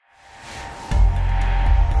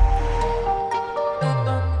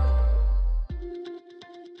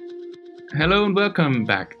Hello and welcome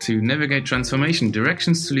back to Navigate Transformation,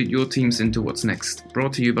 directions to lead your teams into what's next,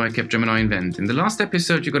 brought to you by Capgemini Invent. In the last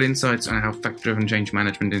episode, you got insights on how fact-driven change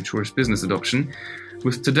management ensures business adoption.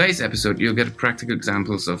 With today's episode, you'll get practical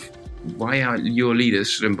examples of why your leaders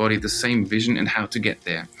should embody the same vision and how to get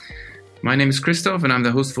there. My name is Christoph and I'm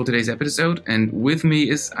the host for today's episode, and with me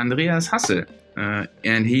is Andreas Hasse,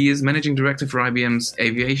 and he is Managing Director for IBM's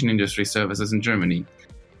Aviation Industry Services in Germany.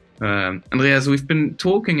 Andreas, we've been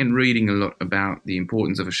talking and reading a lot about the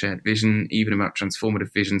importance of a shared vision, even about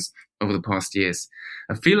transformative visions over the past years.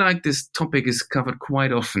 I feel like this topic is covered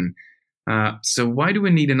quite often. So why do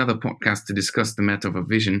we need another podcast to discuss the matter of a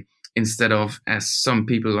vision instead of, as some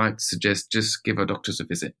people like to suggest, just give our doctors a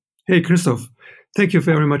visit? Hey, Christoph. Thank you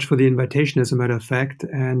very much for the invitation, as a matter of fact.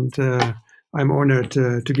 And I'm honored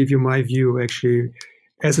to give you my view, actually.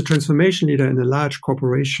 As a transformation leader in a large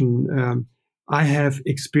corporation, I have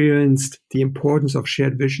experienced the importance of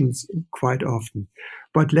shared visions quite often.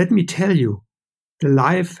 But let me tell you, the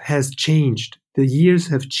life has changed. The years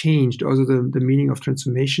have changed, also the meaning of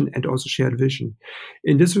transformation and also shared vision.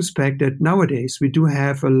 In this respect, that nowadays we do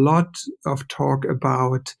have a lot of talk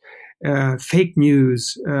about fake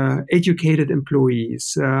news, educated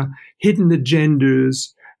employees, hidden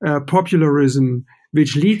agendas, popularism,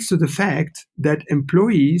 which leads to the fact that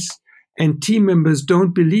employees and team members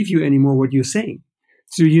don't believe you anymore what you're saying.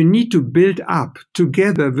 So you need to build up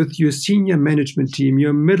together with your senior management team,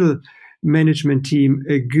 your middle management team,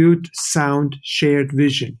 a good, sound, shared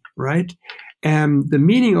vision, right? The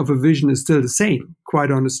meaning of a vision is still the same,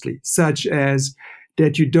 quite honestly, such as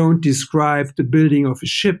that you don't describe the building of a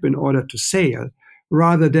ship in order to sail,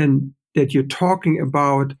 rather than that you're talking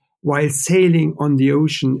about why sailing on the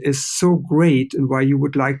ocean is so great and why you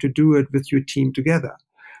would like to do it with your team together.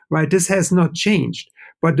 Right, this has not changed,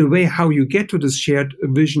 but the way how you get to this shared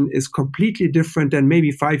vision is completely different than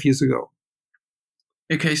maybe 5 years ago.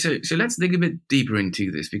 Okay, so let's dig a bit deeper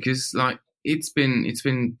into this, because it's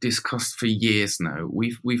been discussed for years now.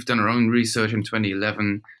 We've done our own research in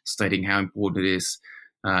 2011 stating how important it is.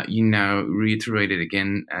 You now reiterate it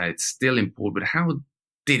again. It's still important, but how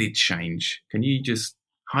did it change? Can you just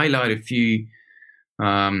highlight a few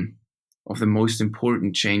of the most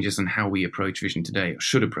important changes in how we approach vision today, or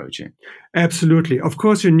should approach it? Absolutely. Of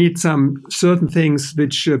course, you need some certain things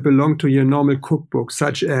which belong to your normal cookbook,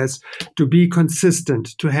 such as to be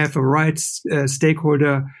consistent, to have a right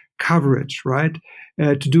stakeholder coverage, right?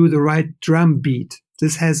 To do the right drum beat.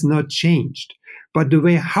 This has not changed. But the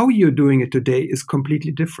way how you're doing it today is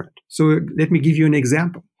completely different. So let me give you an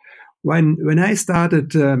example. When I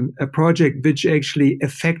started a project which actually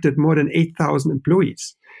affected more than 8,000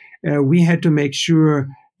 employees, we had to make sure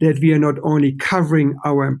that we are not only covering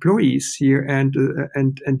our employees here and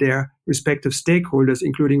their respective stakeholders,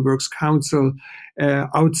 including works council,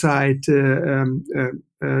 outside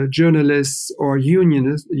journalists or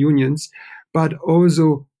unions, but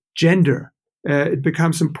also gender. It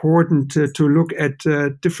becomes important to look at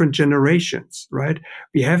different generations, right?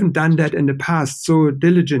 We haven't done that in the past so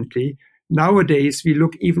diligently. Nowadays, we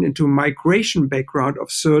look even into migration background of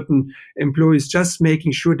certain employees, just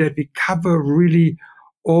making sure that we cover really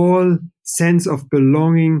all sense of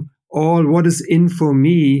belonging, all what is in for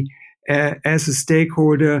me as a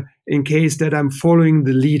stakeholder in case that I'm following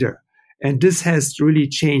the leader. And this has really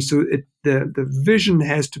changed. So the vision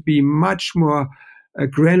has to be much more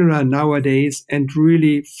granular nowadays and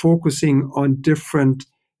really focusing on different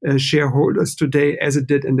shareholders today as it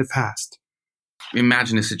did in the past.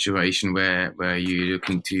 Imagine a situation where you're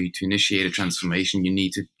looking to initiate a transformation. You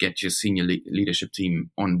need to get your senior leadership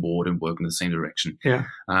team on board and work in the same direction. Yeah.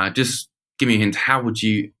 Just give me a hint. How would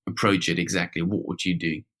you approach it exactly? What would you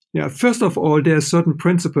do? Yeah. First of all, there are certain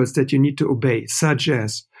principles that you need to obey, such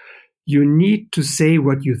as you need to say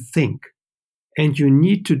what you think and you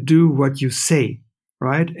need to do what you say,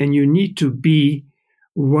 right? And you need to be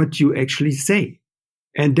what you actually say.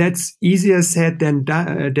 And that's easier said than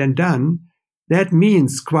done. That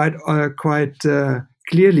means quite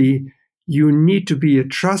clearly, you need to be a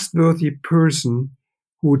trustworthy person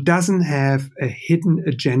who doesn't have a hidden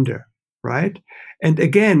agenda, right? And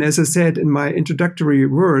again, as I said in my introductory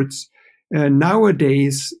words,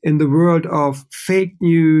 nowadays in the world of fake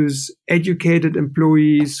news, educated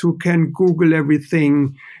employees who can Google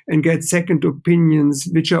everything and get second opinions,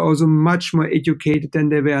 which are also much more educated than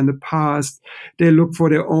they were in the past. They look for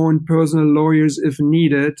their own personal lawyers if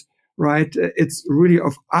needed. Right? It's really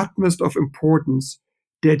of utmost of importance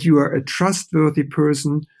that you are a trustworthy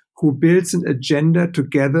person who builds an agenda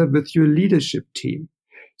together with your leadership team.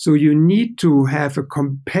 So you need to have a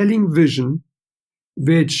compelling vision,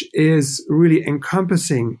 which is really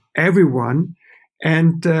encompassing everyone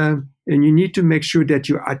and and you need to make sure that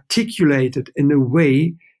you articulate it in a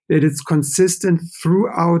way that it's consistent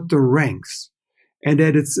throughout the ranks and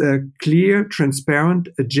that it's a clear, transparent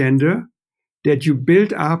agenda that you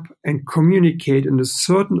build up and communicate in a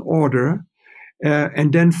certain order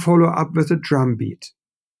and then follow up with a drumbeat.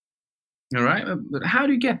 All right. But how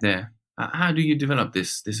do you get there? How do you develop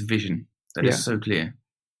this vision that is so clear?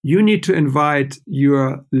 You need to invite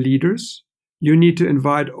your leaders. You need to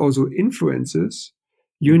invite also influencers.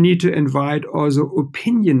 You need to invite also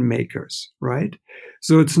opinion makers, right?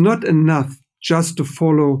 So it's not enough just to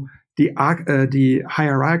follow the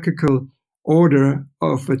hierarchical order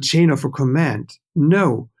of a chain of a command.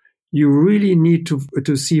 No, you really need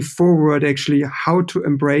to see forward actually how to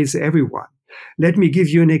embrace everyone. Let me give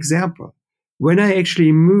you an example. When I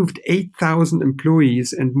actually moved 8,000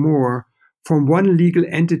 employees and more from one legal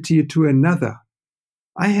entity to another,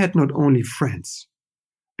 I had not only friends,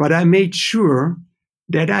 but I made sure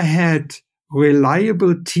that I had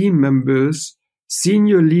reliable team members,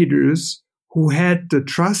 senior leaders who had the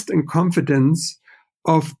trust and confidence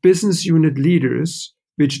of business unit leaders,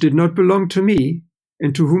 which did not belong to me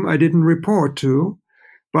and to whom I didn't report to,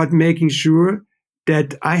 but making sure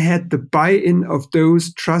that I had the buy-in of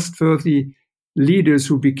those trustworthy leaders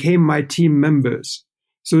who became my team members.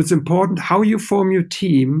 So it's important how you form your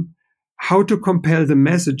team, how to compel the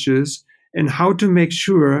messages, and how to make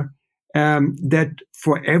sure that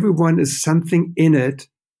for everyone is something in it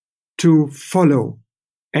to follow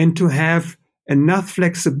and to have enough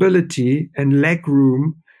flexibility and leg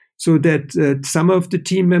room so that some of the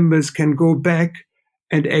team members can go back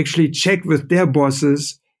and actually check with their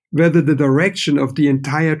bosses whether the direction of the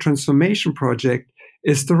entire transformation project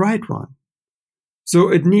is the right one. So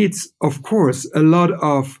it needs, of course, a lot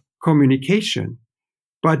of communication,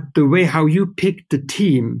 but the way how you pick the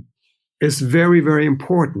team is very, very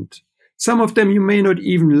important. Some of them you may not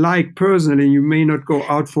even like personally, you may not go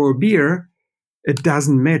out for a beer. It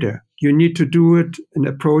doesn't matter. You need to do it and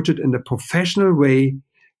approach it in a professional way,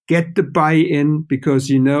 get the buy-in, because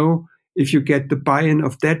you know if you get the buy-in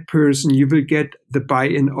of that person, you will get the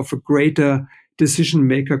buy-in of a greater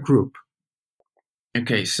decision-maker group.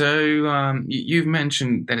 Okay, so you've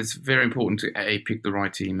mentioned that it's very important to A, pick the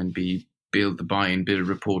right team, and B, build the buy-in, build a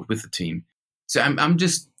rapport with the team. So I'm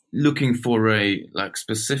just looking for a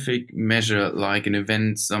specific measure, like an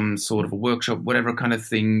event, some sort of a workshop, whatever kind of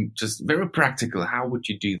thing, just very practical. How would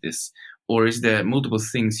you do this? Or is there multiple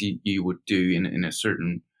things you would do in a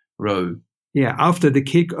certain row? Yeah, after the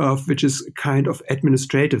kickoff, which is a kind of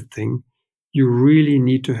administrative thing, you really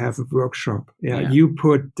need to have a workshop. Yeah. You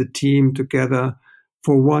put the team together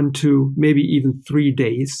for 1, 2, maybe even 3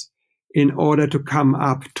 days in order to come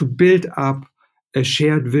up, to build up a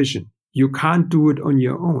shared vision. You can't do it on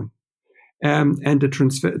your own. And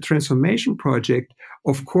the transformation project,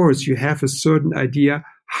 of course, you have a certain idea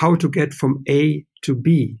how to get from A to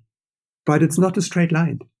B, but it's not a straight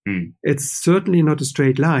line. It's certainly not a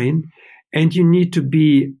straight line. And you need to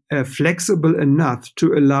be flexible enough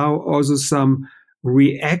to allow also some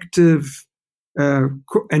reactive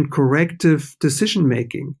and corrective decision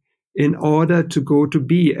making in order to go to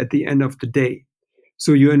B at the end of the day.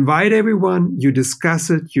 So you invite everyone, you discuss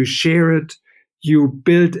it, you share it, you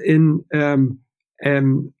build in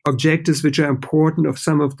objectives which are important of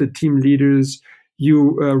some of the team leaders,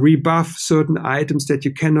 you rebuff certain items that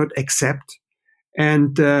you cannot accept,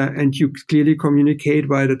 and you clearly communicate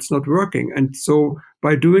why it's not working. And so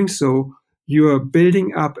by doing so, you are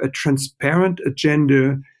building up a transparent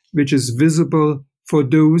agenda which is visible for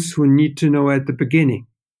those who need to know at the beginning.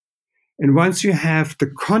 And once you have the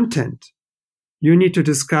content, you need to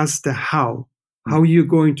discuss the how you're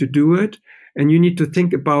going to do it. And you need to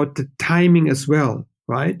think about the timing as well,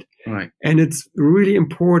 right? Right. And it's really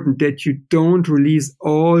important that you don't release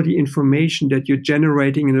all the information that you're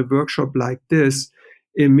generating in a workshop like this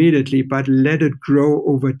immediately, but let it grow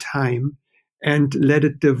over time and let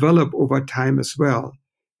it develop over time as well.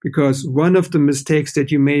 Because one of the mistakes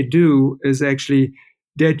that you may do is actually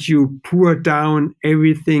that you pour down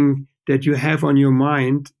everything that you have on your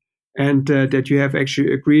mind and that you have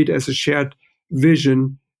actually agreed as a shared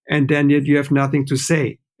vision, and then you have nothing to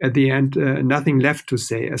say. At the end, nothing left to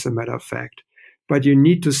say, as a matter of fact. But you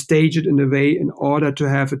need to stage it in a way in order to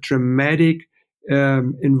have a dramatic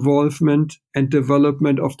involvement and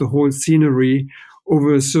development of the whole scenery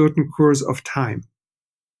over a certain course of time.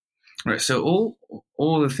 Right. So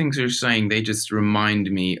all the things you're saying, they just remind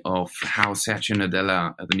me of how Satya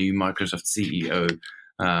Nadella, the new Microsoft CEO,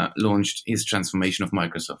 launched his transformation of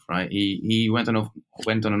Microsoft. Right. He went on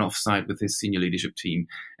an offsite with his senior leadership team,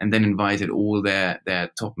 and then invited all their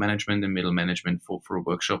top management and middle management for a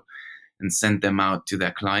workshop. and send them out to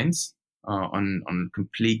their clients on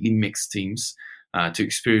completely mixed teams to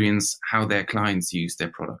experience how their clients use their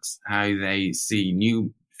products, how they see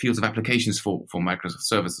new fields of applications for Microsoft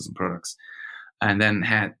services and products, and then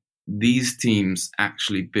had these teams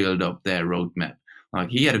actually build up their roadmap. Like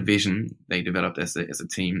he had a vision they developed as a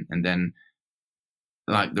team, and then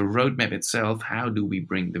like the roadmap itself, how do we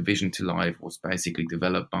bring the vision to life, was basically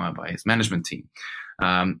developed by his management team.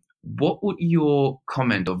 What would your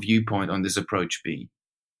comment or viewpoint on this approach be?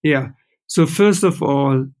 Yeah. So first of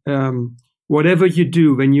all, whatever you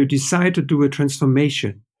do, when you decide to do a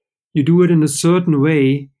transformation, you do it in a certain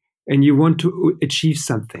way and you want to achieve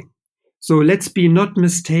something. So let's be not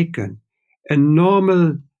mistaken. A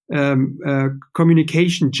normal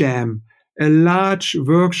communication jam, a large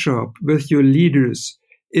workshop with your leaders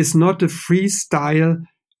is not a freestyle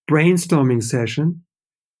brainstorming session.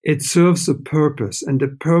 It serves a purpose, and the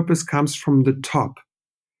purpose comes from the top.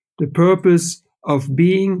 The purpose of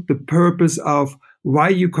being, the purpose of why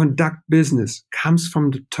you conduct business comes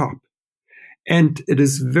from the top. And it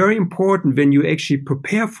is very important when you actually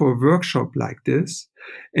prepare for a workshop like this.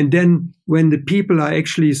 And then when the people are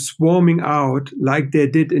actually swarming out, like they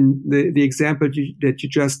did in the example that you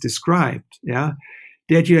just described, yeah,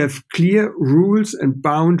 that you have clear rules and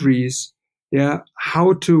boundaries, yeah,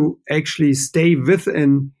 how to actually stay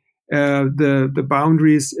within the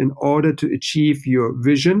boundaries in order to achieve your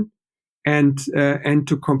vision and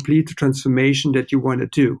to complete the transformation that you want to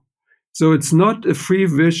do. So it's not a free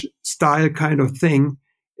wish style kind of thing.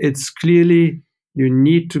 It's clearly you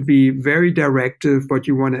need to be very directive what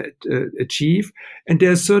you want to achieve. And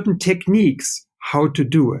there are certain techniques how to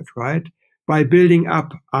do it, right? By building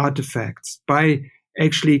up artifacts, by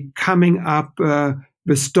actually coming up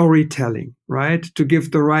with storytelling, right? To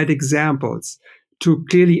give the right examples, to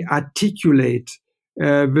clearly articulate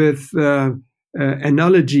with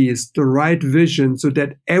analogies the right vision so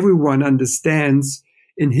that everyone understands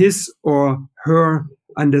in his or her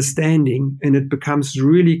understanding, and it becomes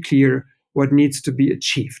really clear what needs to be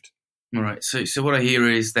achieved. All right. So what I hear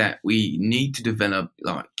is that we need to develop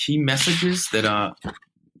like key messages that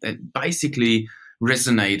basically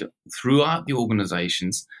resonate throughout the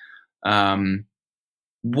organizations.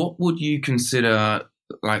 What would you consider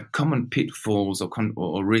like common pitfalls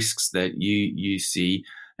or risks that you see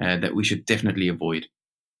that we should definitely avoid?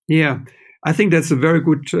 Yeah. I think that's a very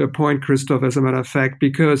good point, Christoph, as a matter of fact,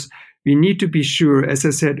 because we need to be sure, as I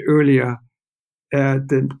said earlier,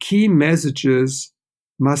 the key messages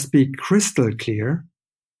must be crystal clear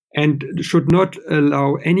and should not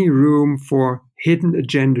allow any room for hidden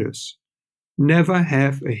agendas. Never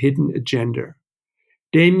have a hidden agenda.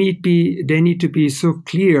 They need to be so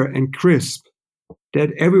clear and crisp that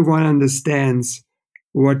everyone understands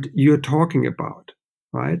what you're talking about,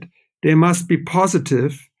 right? They must be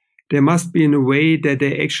positive. They must be in a way that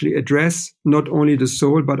they actually address not only the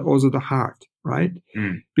soul, but also the heart, right?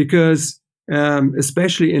 Because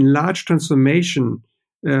especially in large transformation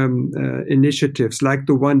initiatives like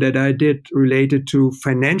the one that I did related to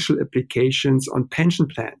financial applications on pension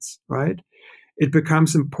plans, right? It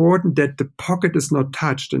becomes important that the pocket is not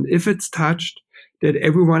touched. And if it's touched, that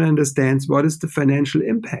everyone understands what is the financial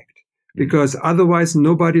impact, because otherwise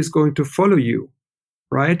nobody is going to follow you,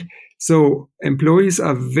 right? So employees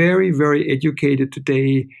are very, very educated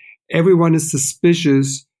today. Everyone is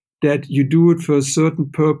suspicious that you do it for a certain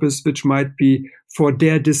purpose, which might be for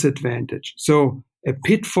their disadvantage. So a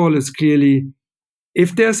pitfall is clearly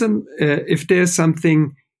if there's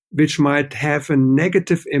something which might have a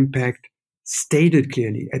negative impact, state it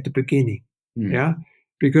clearly at the beginning. Yeah,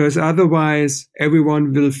 because otherwise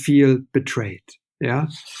everyone will feel betrayed. Yeah,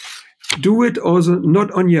 do it also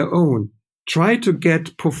not on your own. Try to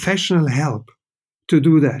get professional help to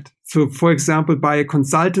do that. So, for example, by a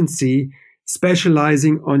consultancy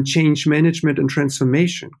specializing on change management and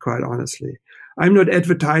transformation, quite honestly. I'm not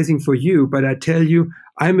advertising for you, but I tell you,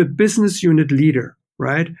 I'm a business unit leader,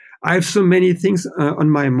 right? I have so many things on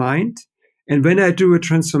my mind. And when I do a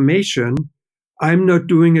transformation, I'm not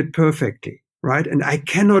doing it perfectly, right? And I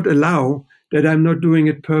cannot allow that I'm not doing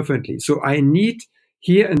it perfectly. So I need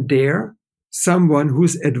here and there someone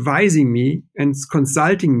who's advising me and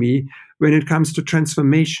consulting me when it comes to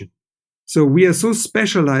transformation. So we are so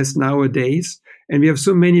specialized nowadays and we have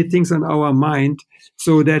so many things on our mind,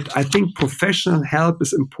 so that I think professional help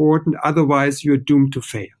is important. Otherwise, you're doomed to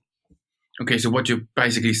fail. Okay, so what you're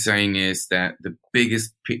basically saying is that the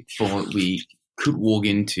biggest pitfall we could walk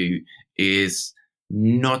into is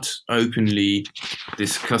not openly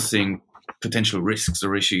discussing potential risks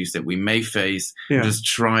or issues that we may face, just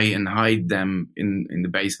try and hide them in the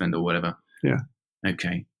basement or whatever. Yeah.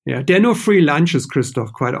 Okay. Yeah, there are no free lunches,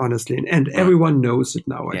 Christoph, quite honestly. And Right. everyone knows it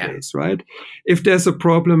nowadays, right? If there's a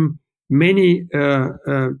problem, many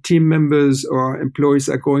team members or employees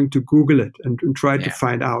are going to Google it and try to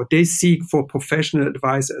find out. They seek for professional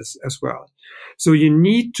advice as well. So you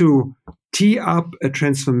need to tee up a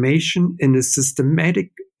transformation in a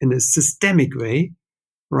systemic way,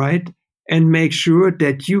 right? And make sure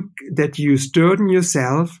that you sturdy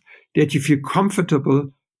yourself, that you feel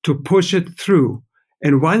comfortable to push it through.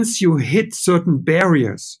 And once you hit certain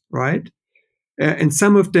barriers, right? And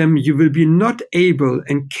some of them you will be not able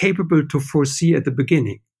and capable to foresee at the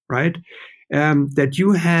beginning, right? That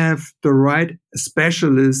you have the right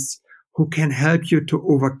specialists who can help you to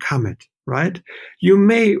overcome it, right? You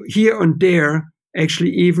may here and there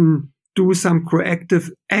actually even do some corrective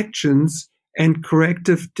actions and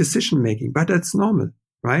corrective decision making, but that's normal,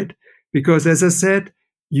 right? Because as I said,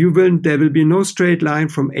 there will be no straight line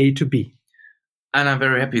from A to B. And I'm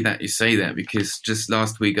very happy that you say that, because just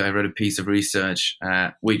last week I read a piece of research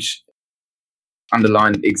which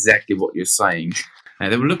underlined exactly what you're saying.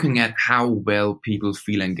 They were looking at how well people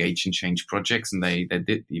feel engaged in change projects, and they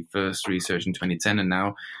did the first research in 2010, and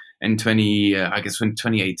now in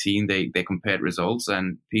 2018 they compared results,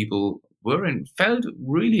 and people felt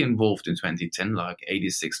really involved in 2010. Like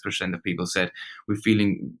 86% of people said we're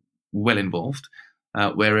feeling well involved.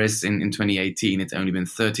 Whereas in 2018, it's only been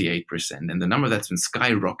 38%. And the number that's been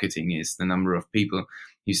skyrocketing is the number of people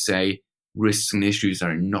who say risks and issues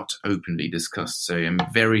are not openly discussed. So I'm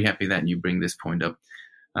very happy that you bring this point up,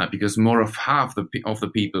 because more of half of the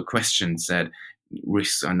people questioned said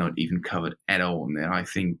risks are not even covered at all. And I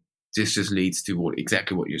think this just leads to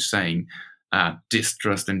exactly what you're saying,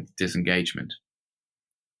 distrust and disengagement.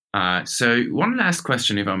 So one last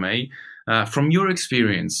question, if I may. From your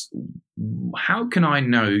experience, how can I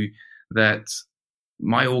know that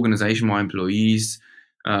my organization, my employees,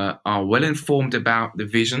 are well informed about the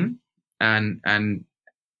vision and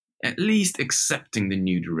at least accepting the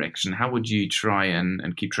new direction? How would you try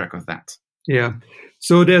and keep track of that? Yeah.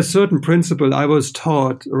 So there's certain principle I was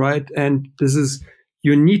taught, right? And this is,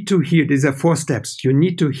 you need to hear, these are 4 steps. You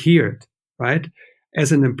need to hear it, right?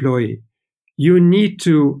 As an employee. You need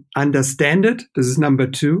to understand it. This is number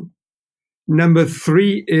 2. Number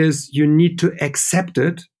 3 is you need to accept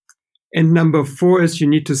it. And number 4 is you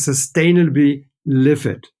need to sustainably live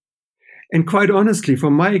it. And quite honestly,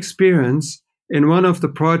 from my experience, in one of the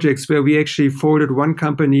projects where we actually folded one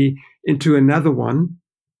company into another one,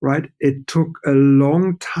 right, it took a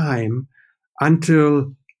long time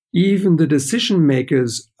until even the decision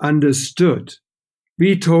makers understood.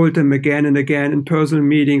 We told them again and again in personal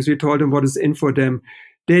meetings, we told them what is in for them.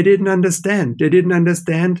 They didn't understand. They didn't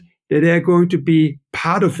understand that they are going to be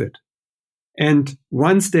part of it. And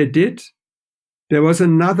once they did, there was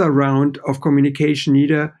another round of communication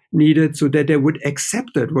needed so that they would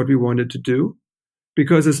accept it, what we wanted to do,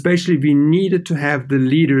 because especially we needed to have the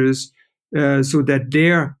leaders so that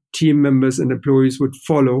their team members and employees would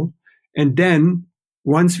follow. And then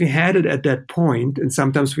once we had it at that point, and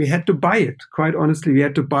sometimes we had to buy it, quite honestly, we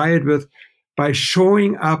had to buy it by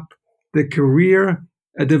showing up the career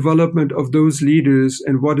development of those leaders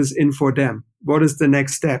and what is in for them. What is the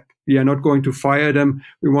next step? We are not going to fire them.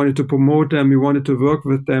 We wanted to promote them. We wanted to work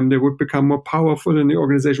with them. They would become more powerful in the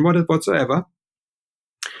organization, whatsoever.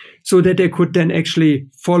 So that they could then actually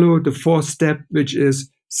follow the 4th step, which is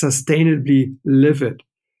sustainably live it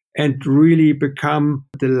and really become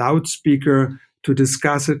the loudspeaker to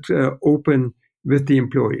discuss it open with the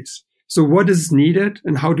employees. So what is needed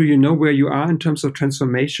and how do you know where you are in terms of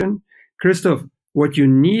transformation? Christoph, what you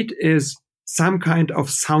need is some kind of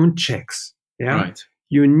sound checks. Yeah. Right.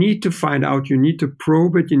 You need to find out, you need to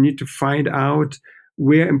probe it, you need to find out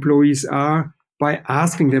where employees are by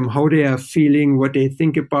asking them how they are feeling, what they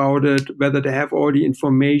think about it, whether they have all the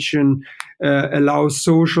information, allow on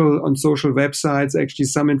social websites, actually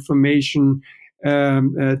some information,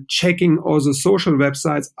 checking also social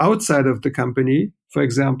websites outside of the company, for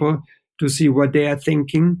example, to see what they are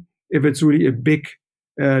thinking, if it's really a big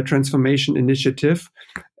transformation initiative.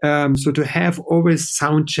 So to have always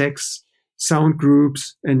sound checks, sound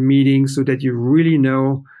groups and meetings so that you really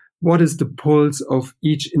know what is the pulse of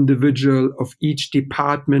each individual, of each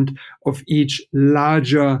department, of each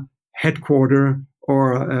larger headquarter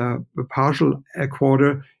or a partial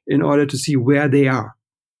headquarter in order to see where they are.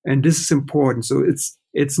 And this is important. So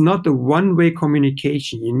it's not a one-way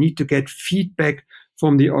communication. You need to get feedback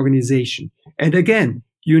from the organization. And again,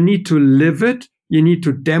 you need to live it, you need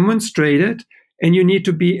to demonstrate it, and you need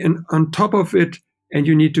to be on top of it, and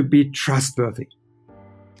you need to be trustworthy.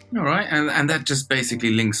 All right. And that just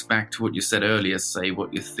basically links back to what you said earlier, say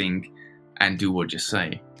what you think and do what you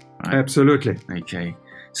say. Right? Absolutely. Okay.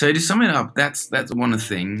 So to sum it up, that's one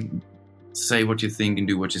thing. Say what you think and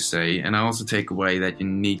do what you say. And I also take away that you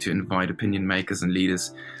need to invite opinion makers and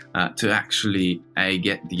leaders to actually A,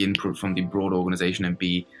 get the input from the broad organization, and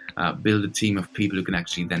B, build a team of people who can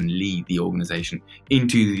actually then lead the organization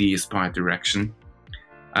into the aspired direction.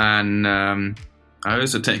 And I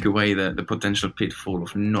also take away the potential pitfall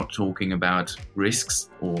of not talking about risks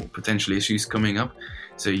or potential issues coming up.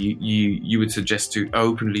 So you would suggest to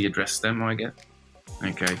openly address them, I guess?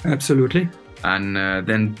 Okay. Absolutely. And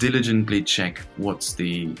then diligently check what's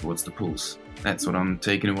the pulse. That's what I'm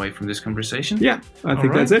taking away from this conversation. Yeah, I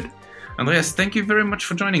think that's it. Andreas, thank you very much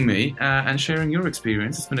for joining me and sharing your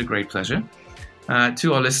experience. It's been a great pleasure.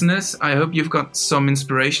 To our listeners, I hope you've got some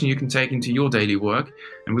inspiration you can take into your daily work,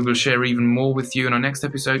 and we will share even more with you in our next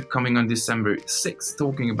episode coming on December 6th,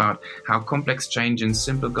 talking about how complex change and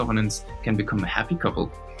simple governance can become a happy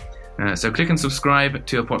couple. So click and subscribe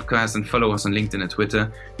to our podcast and follow us on LinkedIn and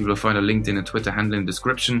Twitter. You will find our LinkedIn and Twitter handle in the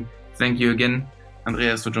description. Thank you again,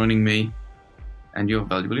 Andreas, for joining me and your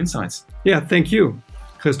valuable insights. Yeah, thank you,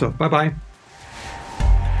 Christoph. Bye-bye.